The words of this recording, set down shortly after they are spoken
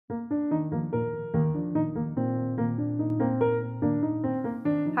Hi,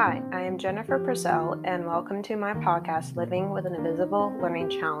 I am Jennifer Purcell, and welcome to my podcast, Living with an Invisible Learning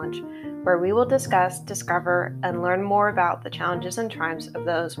Challenge, where we will discuss, discover, and learn more about the challenges and triumphs of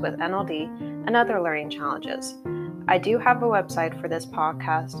those with NLD and other learning challenges. I do have a website for this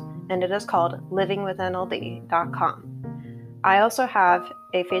podcast, and it is called livingwithnld.com. I also have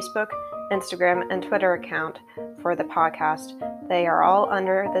a Facebook, Instagram, and Twitter account for the podcast. They are all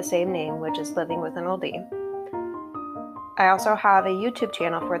under the same name, which is Living with NLD. I also have a YouTube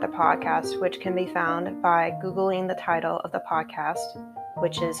channel for the podcast, which can be found by Googling the title of the podcast,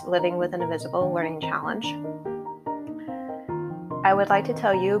 which is Living with an Invisible Learning Challenge. I would like to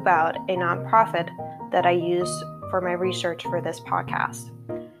tell you about a nonprofit that I use for my research for this podcast.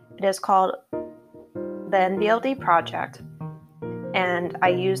 It is called the NVLD Project, and I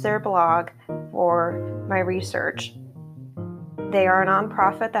use their blog for my research. They are a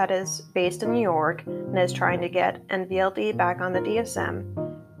nonprofit that is based in New York and is trying to get NVLD back on the DSM,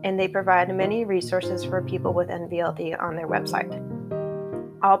 and they provide many resources for people with NVLD on their website.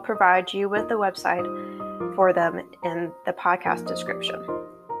 I'll provide you with the website for them in the podcast description.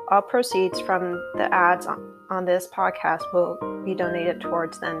 All proceeds from the ads on this podcast will be donated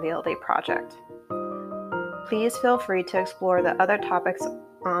towards the NVLD project. Please feel free to explore the other topics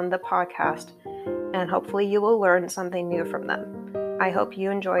on the podcast, and hopefully you will learn something new from them. I hope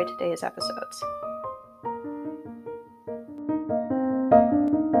you enjoy today's episodes.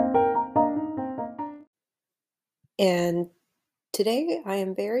 And today I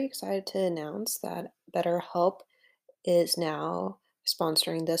am very excited to announce that BetterHelp is now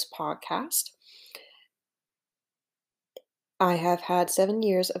sponsoring this podcast. I have had 7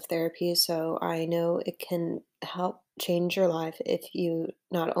 years of therapy, so I know it can help change your life if you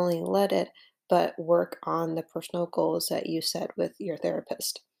not only let it, but work on the personal goals that you set with your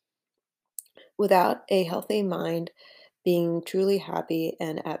therapist. Without a healthy mind, being truly happy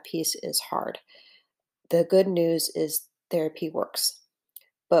and at peace is hard. The good news is therapy works.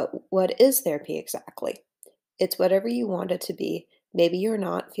 But what is therapy exactly? It's whatever you want it to be. Maybe you're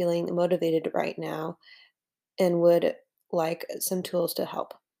not feeling motivated right now and would like some tools to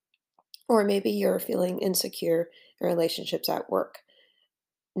help. Or maybe you're feeling insecure in relationships at work,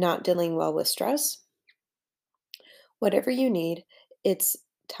 not dealing well with stress. Whatever you need, it's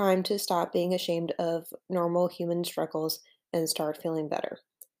time to stop being ashamed of normal human struggles and start feeling better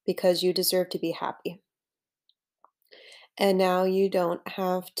because you deserve to be happy. And now you don't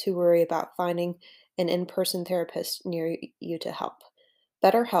have to worry about finding an in person therapist near you to help.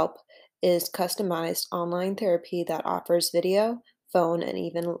 BetterHelp is customized online therapy that offers video, phone, and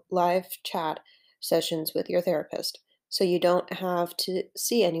even live chat sessions with your therapist, so you don't have to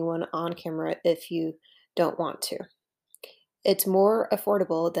see anyone on camera if you don't want to. It's more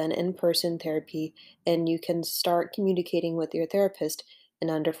affordable than in person therapy, and you can start communicating with your therapist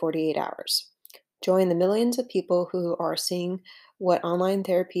in under 48 hours. Join the millions of people who are seeing what online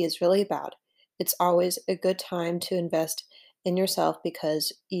therapy is really about. It's always a good time to invest in yourself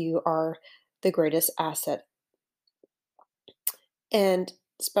because you are the greatest asset. And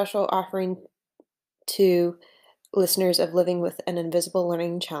special offering to listeners of Living with an Invisible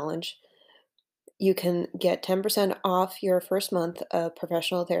Learning Challenge. You can get 10% off your first month of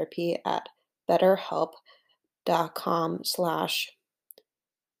professional therapy at betterhelp.com/.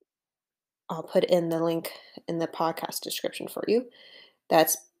 I'll put in the link in the podcast description for you.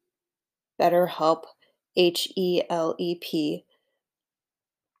 That's BetterHelp, HELEP.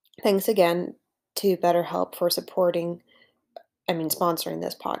 Thanks again to BetterHelp for sponsoring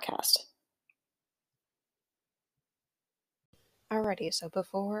this podcast. Alrighty, so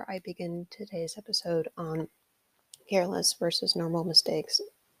before I begin today's episode on careless versus normal mistakes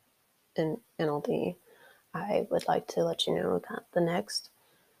in NLD, I would like to let you know that the next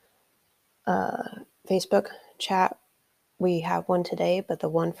Facebook chat, we have one today, but the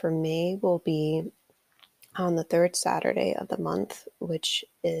one for May will be on the third Saturday of the month, which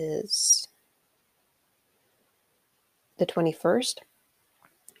is the 21st,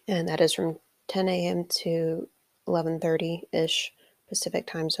 and that is from 10 a.m. to 11:30-ish Pacific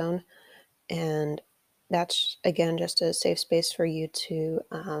time zone. And that's, again, just a safe space for you to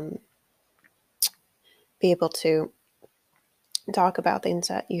be able to talk about things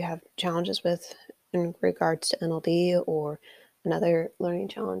that you have challenges with in regards to NLD or another learning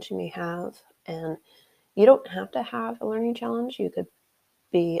challenge you may have. And you don't have to have a learning challenge. You could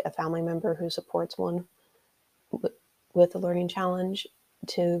be a family member who supports one with a learning challenge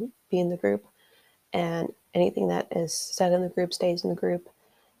to be in the group. And anything that is said in the group stays in the group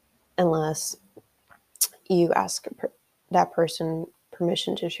unless you ask that person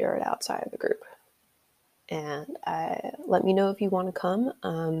permission to share it outside of the group. And let me know if you want to come.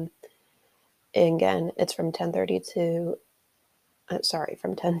 And again, it's from 10:30 to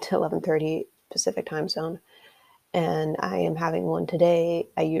from 10 to 11:30 Pacific time zone. And I am having one today.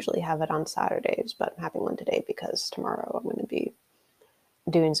 I usually have it on Saturdays, but I'm having one today because tomorrow I'm going to be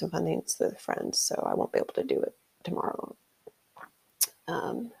doing some fun things with friends, so I won't be able to do it tomorrow.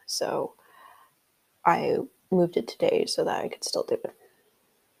 So I moved it today so that I could still do it.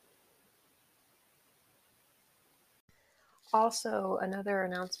 Also, another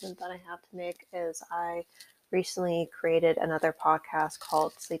announcement that I have to make is I recently created another podcast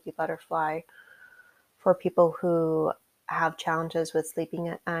called Sleepy Butterfly for people who have challenges with sleeping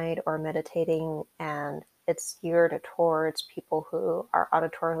at night or meditating, and it's geared towards people who are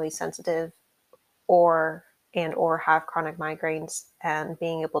auditorily sensitive or have chronic migraines, and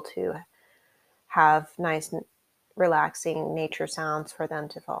being able to have nice relaxing nature sounds for them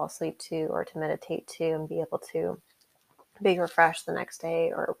to fall asleep to or to meditate to and be able to be refreshed the next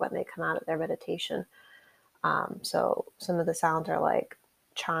day or when they come out of their meditation. So some of the sounds are like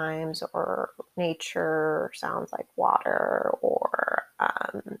chimes or nature sounds like water or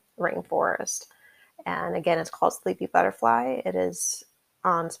rainforest. And again, it's called Sleepy Butterfly. It is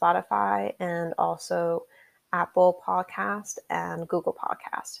on Spotify and also Apple Podcast and Google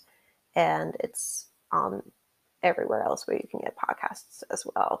Podcast. And it's on everywhere else where you can get podcasts as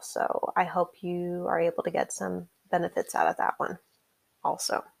well. So I hope you are able to get some benefits out of that one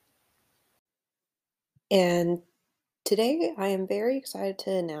also. And today I am very excited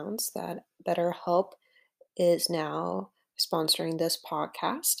to announce that BetterHelp is now sponsoring this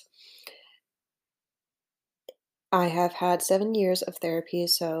podcast. I have had 7 years of therapy,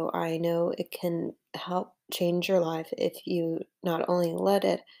 so I know it can help change your life if you not only let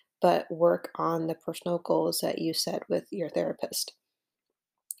it, but work on the personal goals that you set with your therapist.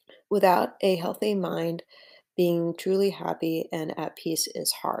 Without a healthy mind, being truly happy and at peace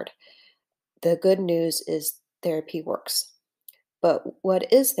is hard. The good news is therapy works. But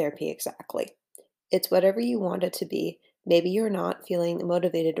what is therapy exactly? It's whatever you want it to be. Maybe you're not feeling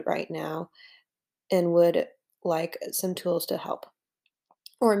motivated right now and would like some tools to help.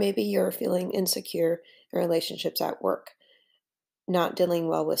 Or maybe you're feeling insecure in relationships at work, not dealing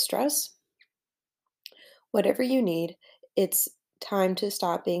well with stress. Whatever you need, it's time to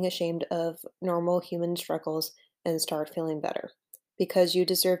stop being ashamed of normal human struggles and start feeling better because you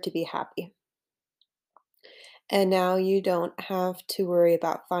deserve to be happy. And now you don't have to worry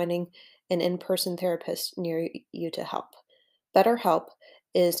about finding an in person therapist near you to help. BetterHelp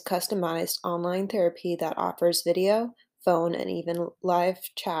is customized online therapy that offers video, phone, and even live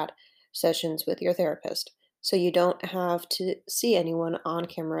chat sessions with your therapist. So you don't have to see anyone on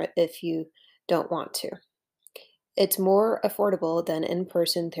camera if you don't want to. It's more affordable than in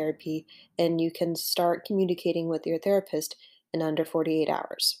person therapy, and you can start communicating with your therapist in under 48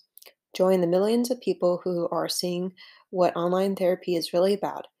 hours. Join the millions of people who are seeing what online therapy is really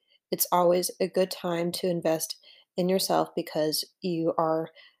about. It's always a good time to invest in yourself because you are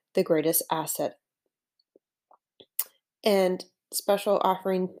the greatest asset. And special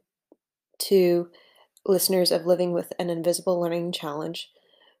offering to listeners of Living with an Invisible Learning Challenge.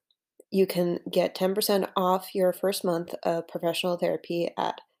 You can get 10% off your first month of professional therapy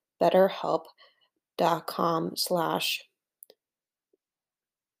at betterhelp.com/.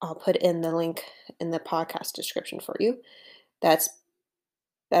 I'll put in the link in the podcast description for you. That's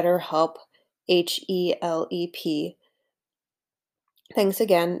BetterHelp, HELEP. Thanks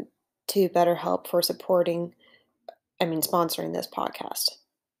again to BetterHelp for sponsoring this podcast.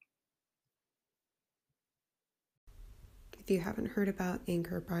 If you haven't heard about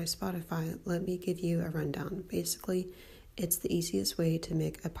Anchor by Spotify, let me give you a rundown. Basically, it's the easiest way to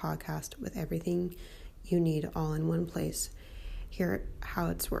make a podcast with everything you need all in one place. Here how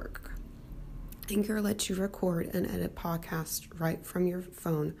it's work. Anchor lets you record and edit podcasts right from your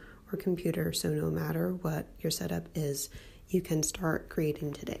phone or computer, so no matter what your setup is, you can start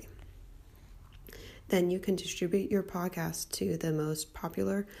creating today. Then you can distribute your podcast to the most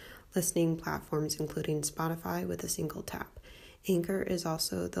popular listening platforms, including Spotify, with a single tap. Anchor is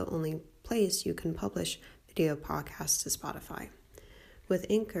also the only place you can publish video podcasts to Spotify. With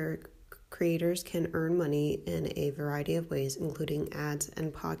Anchor, creators can earn money in a variety of ways, including ads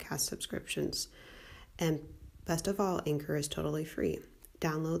and podcast subscriptions. And best of all, Anchor is totally free.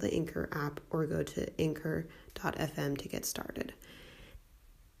 Download the Anchor app or go to anchor.fm to get started.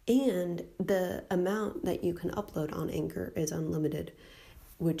 And the amount that you can upload on Anchor is unlimited,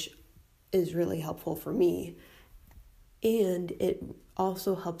 which is really helpful for me. And it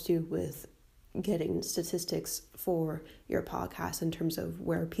also helps you with getting statistics for your podcast in terms of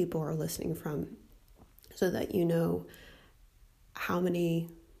where people are listening from, so that you know how many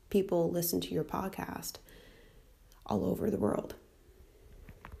people listen to your podcast all over the world.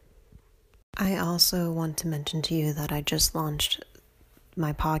 I also want to mention to you that I just launched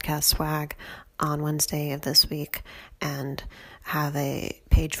my podcast swag on Wednesday of this week and have a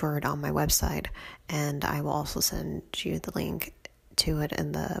page for it on my website, and I will also send you the link to it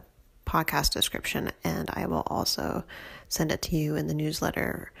in the podcast description, and I will also send it to you in the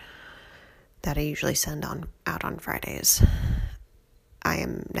newsletter that I usually send out on Fridays. I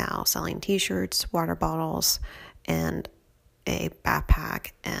am now selling t-shirts, water bottles, and a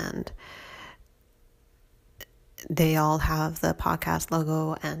backpack, and they all have the podcast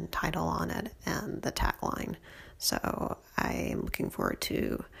logo and title on it and the tagline. So I am looking forward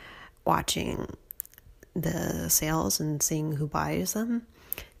to watching the sales and seeing who buys them,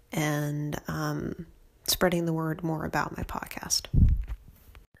 and spreading the word more about my podcast.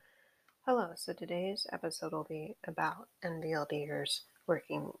 Hello, so today's episode will be about NVLDers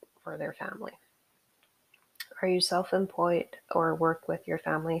working for their family. Are you self-employed or work with your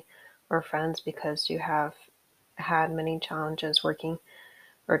family or friends because you have had many challenges working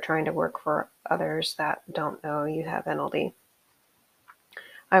or trying to work for others that don't know you have NLD?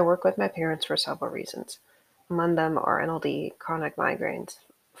 I work with my parents for several reasons. Among them are NLD, chronic migraines,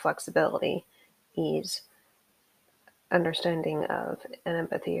 flexibility, ease, understanding of and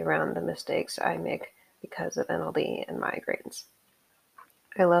empathy around the mistakes I make because of NLD and migraines.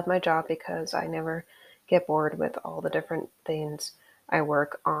 I love my job because I never get bored with all the different things I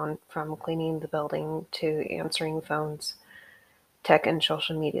work on, from cleaning the building to answering phones, tech and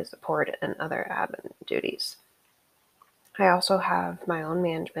social media support, and other admin duties. I also have my own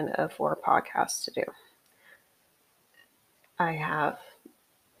management of 4 podcasts to do. I have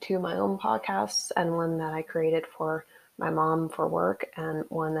 2 my own podcasts, and one that I created for my mom for work, and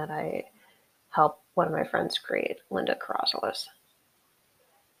one that I helped one of my friends create, Linda Carrazales.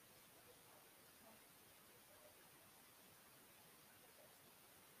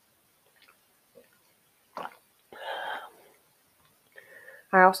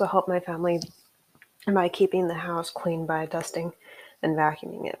 I also help my family by keeping the house clean by dusting and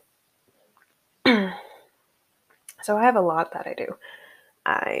vacuuming it. So I have a lot that I do.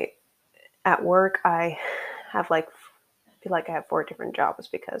 At work, I have feel like I have 4 different jobs,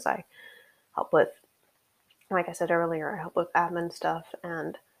 because I help with, like I said earlier, I help with admin stuff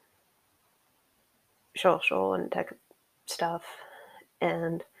and social and tech stuff,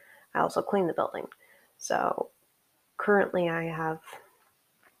 and I also clean the building. So currently I have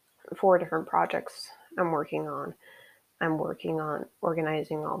 4 different projects I'm working on. I'm working on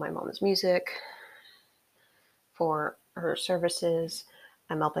organizing all my mom's music for her services.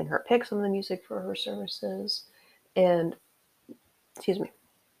 I'm helping her pick some of the music for her services. And, excuse me,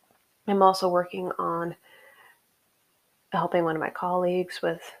 I'm also working on helping one of my colleagues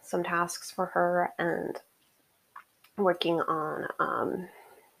with some tasks for her, and working on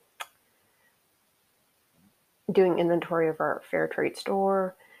doing inventory of our fair trade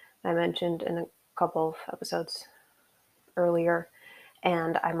store I mentioned in a couple of episodes earlier.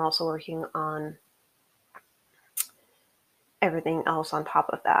 And I'm also working on everything else on top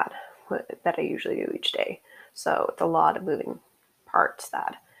of that I usually do each day. So it's a lot of moving parts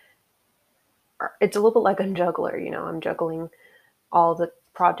it's a little bit like a juggler, I'm juggling all the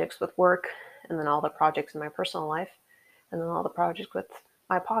projects with work, and then all the projects in my personal life, and then all the projects with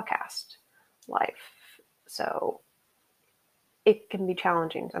my podcast life. So it can be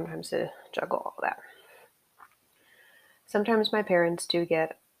challenging sometimes to juggle all that. Sometimes my parents do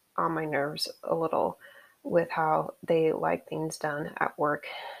get on my nerves a little with how they like things done at work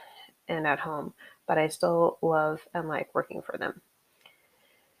and at home, but I still love and like working for them.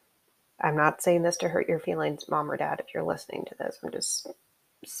 I'm not saying this to hurt your feelings, Mom or Dad, if you're listening to this. I'm just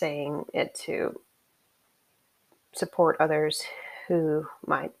saying it to support others who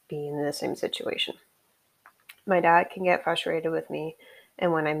might be in the same situation. My dad can get frustrated with me,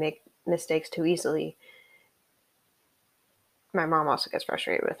 and when I make mistakes too easily, my mom also gets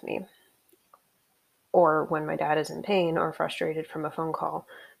frustrated with me. Or when my dad is in pain or frustrated from a phone call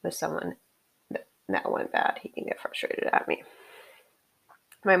with someone that went bad, he can get frustrated at me.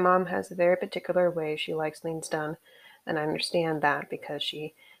 My mom has a very particular way she likes things done, and I understand that because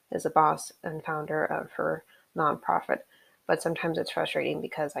she is a boss and founder of her nonprofit. But sometimes it's frustrating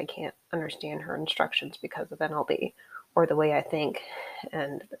because I can't understand her instructions because of NLD, or the way I think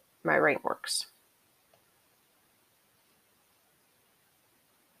and my brain works.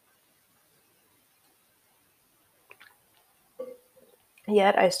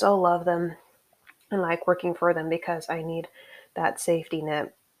 Yet I still love them and like working for them because I need that safety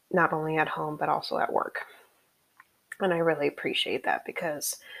net, not only at home, but also at work. And I really appreciate that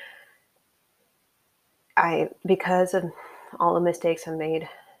because of all the mistakes I made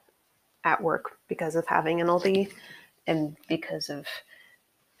at work because of having NLD and because of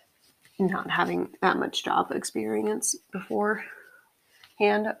not having that much job experience beforehand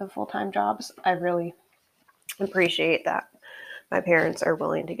of full-time jobs, I really appreciate that my parents are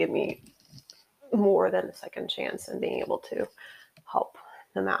willing to give me more than a second chance and being able to help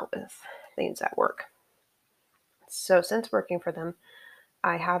them out with things at work. So since working for them,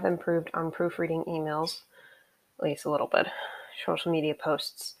 I have improved on proofreading emails, at least a little bit, social media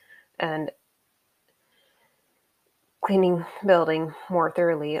posts, and cleaning the building more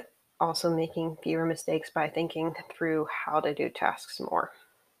thoroughly, also making fewer mistakes by thinking through how to do tasks more.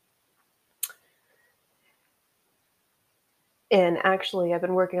 And actually, I've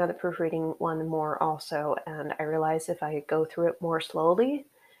been working on the proofreading one more also, and I realize if I go through it more slowly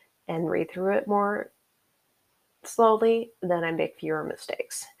and read through it more slowly, then I make fewer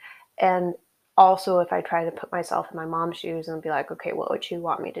mistakes. And also, if I try to put myself in my mom's shoes and be like, okay, what would she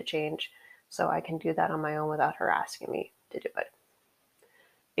want me to change? So I can do that on my own without her asking me to do it.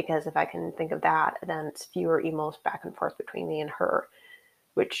 Because if I can think of that, then it's fewer emails back and forth between me and her,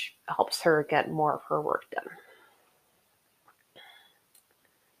 which helps her get more of her work done.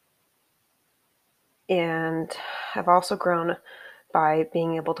 And I've also grown by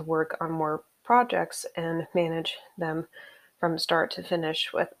being able to work on more projects and manage them from start to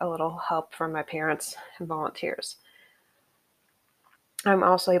finish with a little help from my parents and volunteers. I'm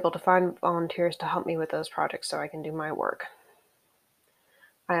also able to find volunteers to help me with those projects so I can do my work.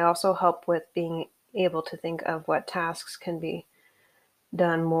 I also help with being able to think of what tasks can be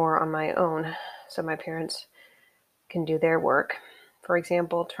done more on my own so my parents can do their work. For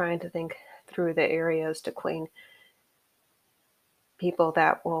example, trying to think through the areas to clean, people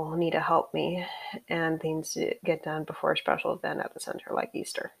that will need to help me, and things to get done before a special event at the center like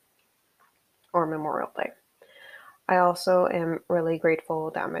Easter or Memorial Day. I also am really grateful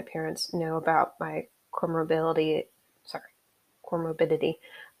that my parents know about my comorbidity, sorry, comorbidity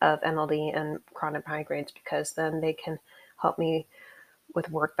of NLD and chronic migraines because then they can help me with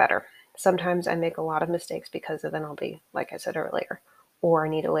work better. Sometimes I make a lot of mistakes because of NLD, like I said earlier, or I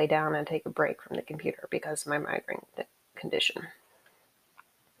need to lay down and take a break from the computer because of my migraine condition.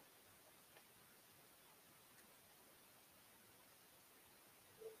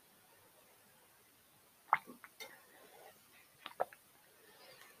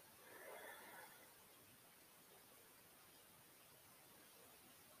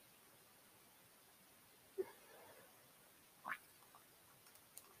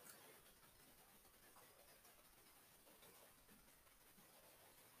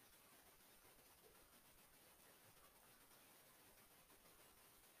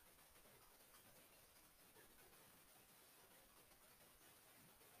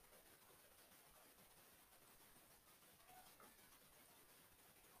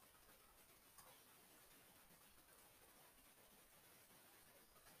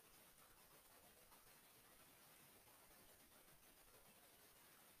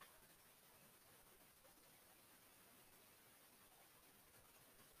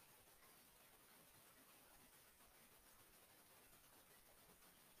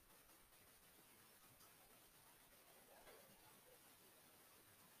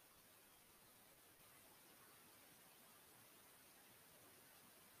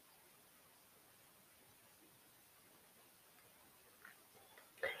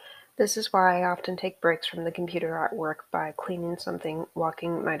 This is why I often take breaks from the computer at work by cleaning something,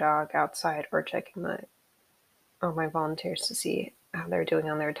 walking my dog outside, or checking on my volunteers to see how they're doing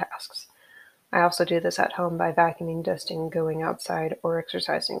on their tasks. I also do this at home by vacuuming, dusting, going outside, or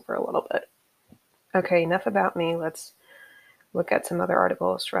exercising for a little bit. Okay, enough about me. Let's look at some other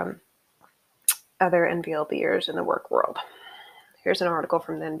articles from other NVLDers in the work world. Here's an article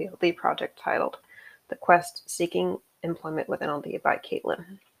from the NVLD project titled The Quest Seeking Employment with NLD by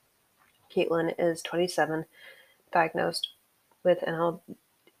Caitlin. Caitlin is 27, diagnosed with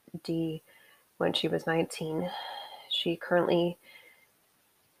NLD when she was 19. She currently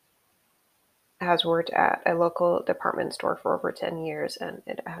has worked at a local department store for over 10 years, and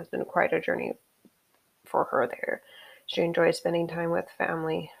it has been quite a journey for her there. She enjoys spending time with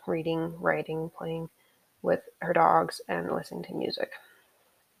family, reading, writing, playing with her dogs, and listening to music.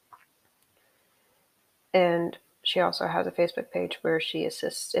 And she also has a Facebook page where she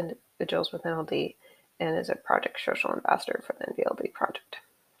assists individuals with NLD and is a project social ambassador for the NVLD project.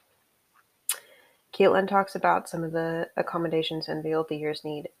 Caitlin talks about some of the accommodations NVLDers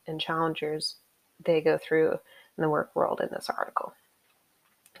need and challenges they go through in the work world in this article.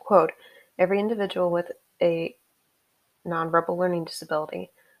 Quote, every individual with a nonverbal learning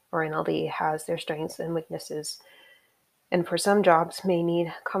disability, or NLD, has their strengths and weaknesses, and for some jobs may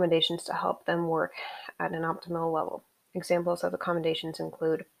need accommodations to help them work at an optimal level. Examples of accommodations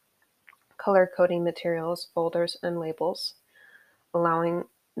include color coding materials, folders, and labels, allowing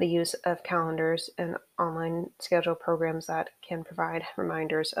the use of calendars and online schedule programs that can provide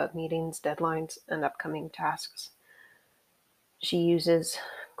reminders of meetings, deadlines, and upcoming tasks. She uses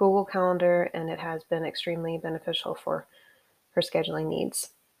Google Calendar, and it has been extremely beneficial for her scheduling needs.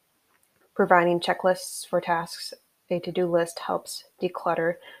 Providing checklists for tasks, a to-do list helps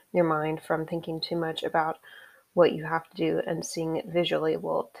declutter your mind from thinking too much about what you have to do, and seeing it visually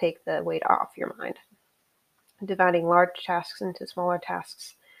will take the weight off your mind. Dividing large tasks into smaller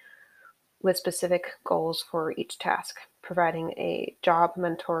tasks with specific goals for each task. Providing a job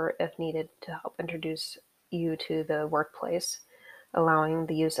mentor if needed to help introduce you to the workplace. Allowing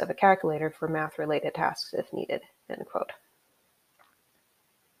the use of a calculator for math-related tasks if needed. End quote.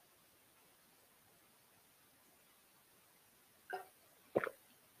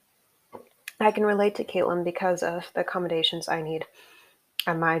 I can relate to Caitlin because of the accommodations I need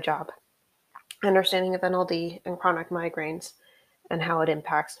at my job. Understanding of NLD and chronic migraines and how it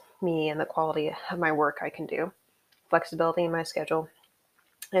impacts me and the quality of my work I can do. Flexibility in my schedule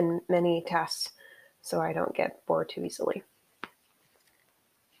and many tasks so I don't get bored too easily.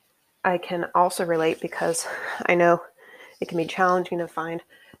 I can also relate because I know it can be challenging to find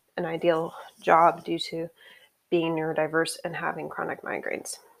an ideal job due to being neurodiverse and having chronic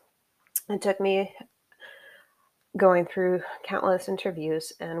migraines. It took me going through countless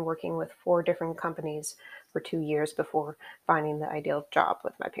interviews and working with 4 different companies for 2 years before finding the ideal job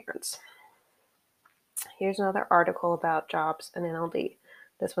with my parents. Here's another article about jobs and NLD.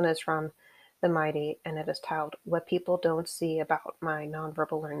 This one is from The Mighty, and it is titled What People Don't See About My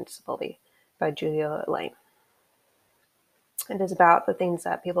Nonverbal Learning Disability by Julia Lane. It is about the things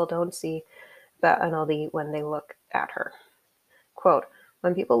that people don't see about NLD when they look at her. Quote,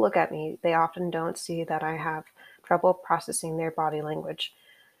 when people look at me, they often don't see that I have trouble processing their body language.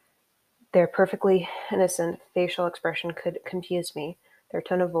 Their perfectly innocent facial expression could confuse me. Their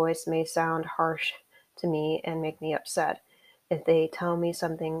tone of voice may sound harsh to me and make me upset. If they tell me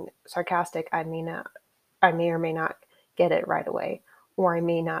something sarcastic, I may or may not get it right away, or I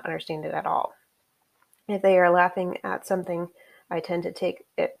may not understand it at all. If they are laughing at something, I tend to take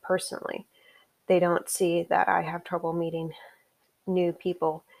it personally. They don't see that I have trouble meeting new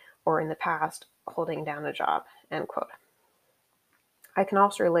people or in the past holding down a job, end quote. I can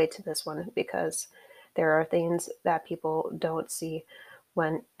also relate to this one because there are things that people don't see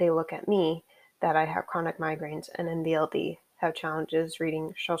when they look at me, that I have chronic migraines and NVLD, have challenges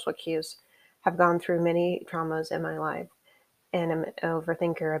reading social cues, have gone through many traumas in my life, and am an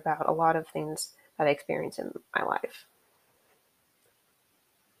overthinker about a lot of things that I experience in my life.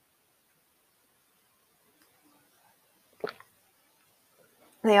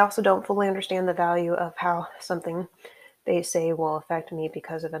 They also don't fully understand the value of how something they say will affect me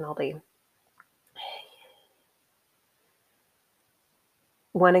because of NLD.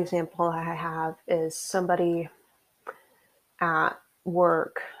 One example I have is somebody at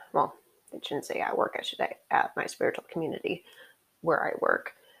work. Well, I shouldn't say at work, I should say at my spiritual community where I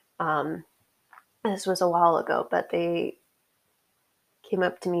work. This was a while ago, but they came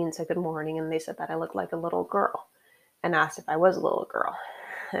up to me and said good morning, and they said that I looked like a little girl and asked if I was a little girl.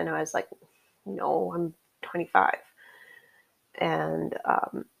 And I was like, no, I'm 25. And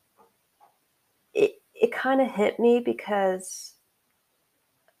it kind of hit me because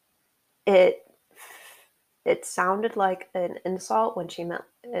it sounded like an insult when she meant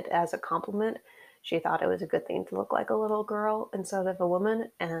it as a compliment. She thought it was a good thing to look like a little girl instead of a woman,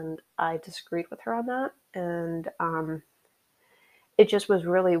 and I disagreed with her on that. And it just was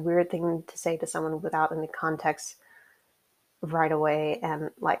really weird thing to say to someone without any context right away.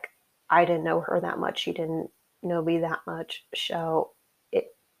 And like, I didn't know her that much. She didn't know me that much. So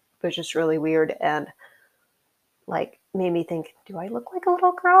it was just really weird and like made me think, do I look like a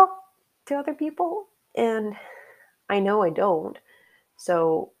little girl to other people? And I know I don't.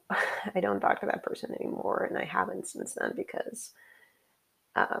 So I don't talk to that person anymore, and I haven't since then because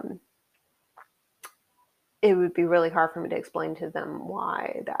it would be really hard for me to explain to them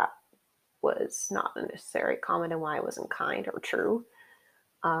why that was not a necessary comment and why it wasn't kind or true,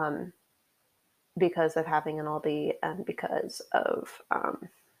 because of having an LD and because of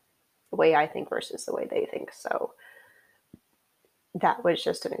the way I think versus the way they think. So that was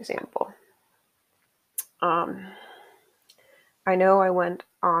just an example. I know I went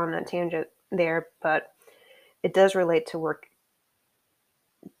on a tangent there, but it does relate to work.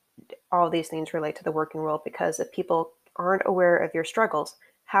 All these things relate to the working world, because if people aren't aware of your struggles,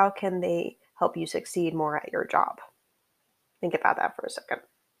 how can they help you succeed more at your job? Think about that for a second.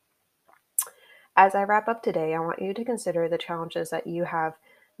 As I wrap up today, I want you to consider the challenges that you have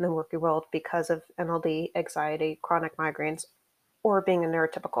in the working world because of NLD, anxiety, chronic migraines, or being a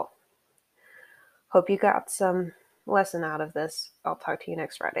neurotypical. Hope you got some lesson out of this. I'll talk to you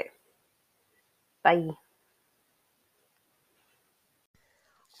next Friday. Bye.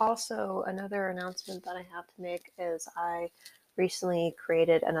 Also, another announcement that I have to make is I recently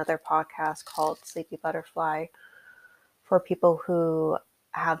created another podcast called Sleepy Butterfly for people who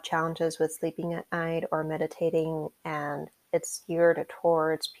have challenges with sleeping at night or meditating, and it's geared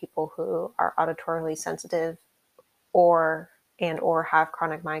towards people who are auditorily sensitive or have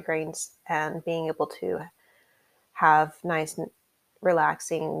chronic migraines, and being able to have nice,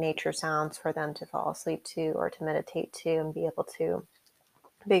 relaxing nature sounds for them to fall asleep to or to meditate to, and be able to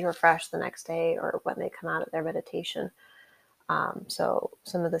be refreshed the next day or when they come out of their meditation. So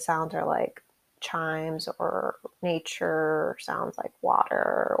some of the sounds are like chimes or nature sounds like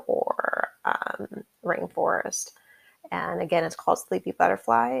water or rainforest. And again, it's called Sleepy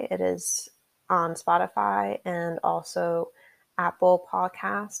Butterfly. It is on Spotify and also Apple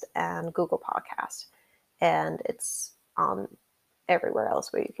Podcast and Google Podcast. And it's everywhere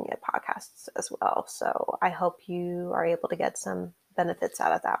else where you can get podcasts as well. So I hope you are able to get some benefits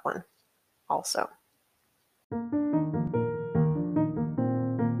out of that one also.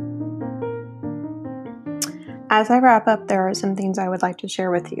 As I wrap up, there are some things I would like to share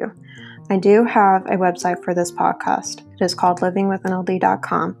with you. I do have a website for this podcast. It is called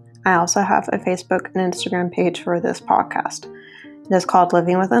livingwithnld.com. I also have a Facebook and Instagram page for this podcast. It is called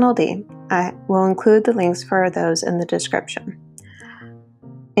Living with NLD. I will include the links for those in the description.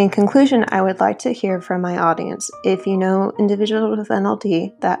 In conclusion, I would like to hear from my audience. If you know individuals with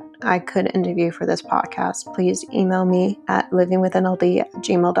NLD that I could interview for this podcast, please email me at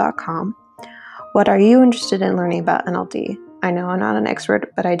livingwithnld@gmail.com. What are you interested in learning about NLD? I know I'm not an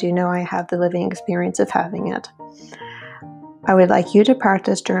expert, but I do know I have the living experience of having it. I would like you to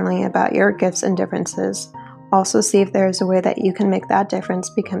practice journaling about your gifts and differences. Also see if there is a way that you can make that difference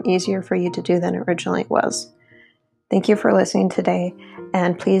become easier for you to do than originally it was. Thank you for listening today,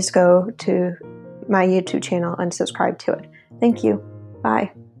 and please go to my YouTube channel and subscribe to it. Thank you.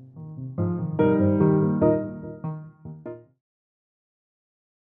 Bye.